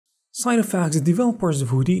Side effects: the developers of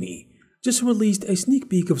Houdini just released a sneak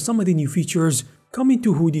peek of some of the new features coming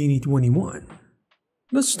to Houdini 21.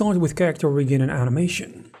 Let's start with character rigging and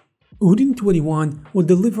animation. Houdini 21 will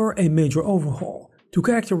deliver a major overhaul to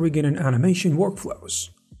character rigging and animation workflows.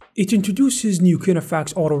 It introduces new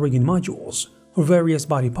Kinefacts auto-rigging modules for various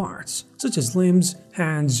body parts, such as limbs,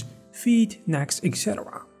 hands, feet, necks,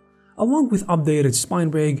 etc., along with updated spine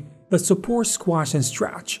rig that supports squash and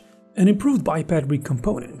stretch, and improved biped rig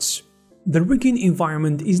components. The rigging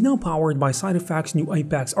environment is now powered by Side Effects' new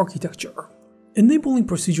Apex architecture, enabling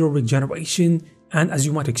procedural rig generation and, as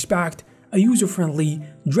you might expect, a user-friendly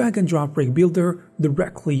drag-and-drop rig builder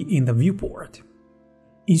directly in the viewport.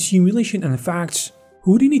 In simulation and effects,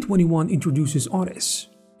 Houdini 21 introduces ADDONS,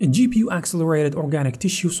 a GPU-accelerated organic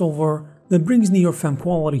tissue solver that brings near-fem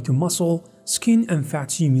quality to muscle, skin, and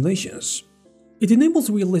fat simulations. It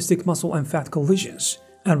enables realistic muscle and fat collisions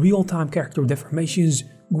and real-time character deformations,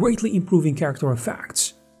 greatly improving character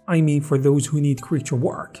effects, for those who need creature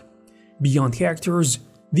work. Beyond characters,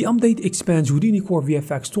 the update expands Houdini Core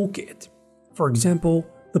VFX toolkit. For example,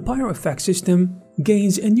 the Pyro Effect system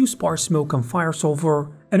gains a new sparse smoke and fire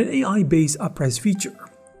solver and an AI-based upres feature,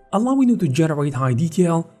 allowing you to generate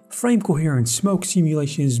high-detail, frame-coherent smoke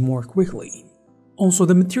simulations more quickly. Also,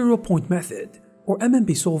 the Material Point Method, or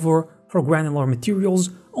MMP solver for granular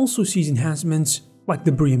materials, also sees enhancements like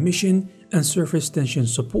debris emission and surface tension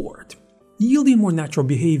support, yielding more natural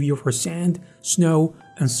behavior for sand, snow,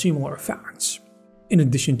 and similar effects. In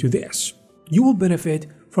addition to this, you will benefit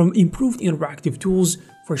from improved interactive tools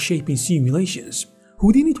for shaping simulations.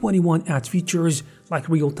 Houdini 21 adds features like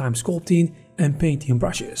real-time sculpting and painting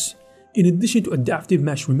brushes, in addition to adaptive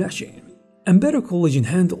mesh remeshing and better collision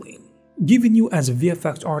handling, giving you as a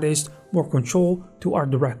VFX artist more control to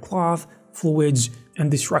art direct cloth, fluids, and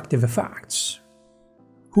destructive effects.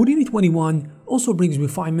 Houdini 21 also brings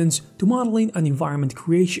refinements to modeling and environment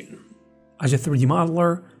creation. As a 3D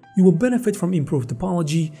modeler, you will benefit from improved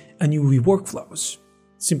topology and UV workflows,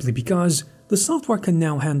 simply because the software can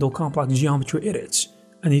now handle complex geometry edits,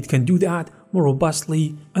 and it can do that more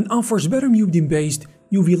robustly and offers better medium-based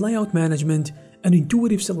UV layout management and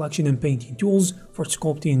intuitive selection and painting tools for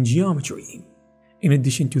sculpting and geometry. In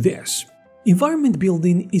addition to this, environment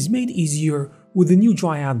building is made easier with the new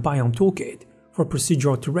Dryad Biome Toolkit for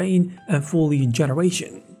procedural terrain and foliage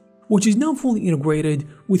generation, which is now fully integrated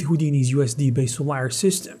with Houdini's USD-based Solaris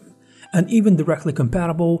system, and even directly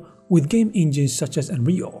compatible with game engines such as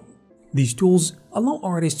Unreal. These tools allow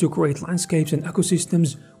artists to create landscapes and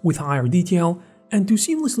ecosystems with higher detail and to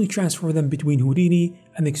seamlessly transfer them between Houdini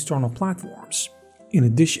and external platforms. In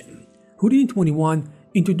addition, Houdini 21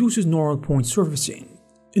 introduces neural point surfacing,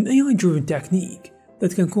 an AI-driven technique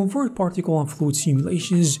that can convert particle and fluid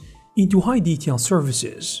simulations into high-detail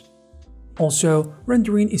surfaces. Also,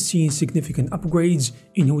 rendering is seeing significant upgrades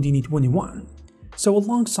in Houdini 21, so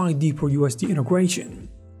alongside deeper USD integration,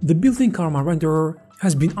 the built-in Karma renderer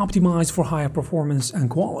has been optimized for higher performance and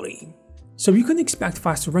quality. So you can expect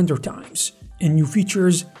faster render times and new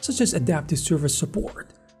features such as adaptive surface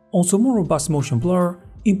support, also more robust motion blur,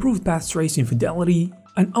 improved path tracing fidelity,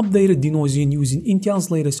 and updated denoising using Intel's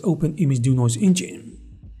latest open image denoise engine.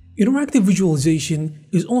 Interactive visualization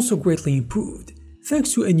is also greatly improved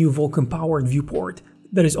thanks to a new Vulkan-powered viewport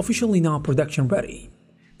that is officially now production ready.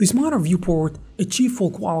 This modern viewport achieves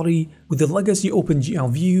full quality with the legacy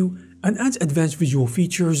OpenGL view and adds advanced visual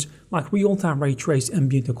features like real-time ray trace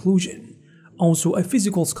ambient occlusion, also a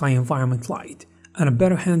physical sky environment light, and a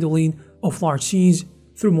better handling of large scenes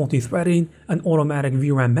through multi-threading and automatic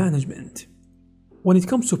VRAM management. When it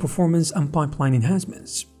comes to performance and pipeline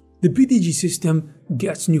enhancements, the PDG system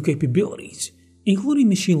gets new capabilities, including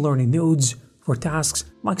machine learning nodes for tasks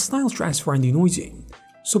like style transfer and denoising,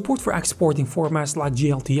 support for exporting formats like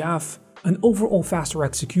GLTF, and overall faster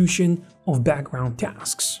execution of background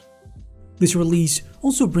tasks. This release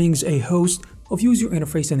also brings a host of user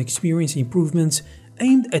interface and experience improvements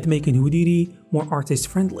aimed at making Houdini more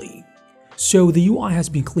artist-friendly. So the UI has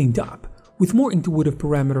been cleaned up with more intuitive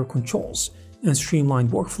parameter controls and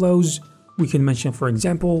streamlined workflows. We can mention, for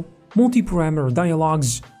example, multi-parameter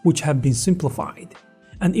dialogues, which have been simplified,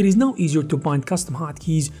 and it is now easier to bind custom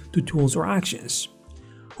hotkeys to tools or actions.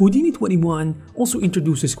 Houdini 21 also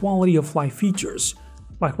introduces quality of life features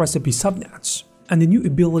like recipe subnets and the new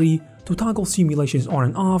ability to toggle simulations on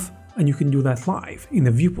and off, and you can do that live in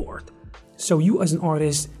the viewport, so you as an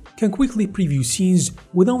artist can quickly preview scenes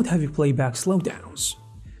without heavy playback slowdowns.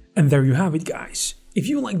 And there you have it, guys. If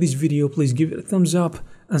you like this video, please give it a thumbs up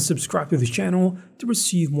and subscribe to the channel to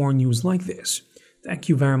receive more news like this. Thank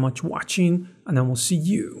you very much for watching, and I will see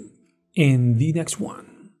you in the next one.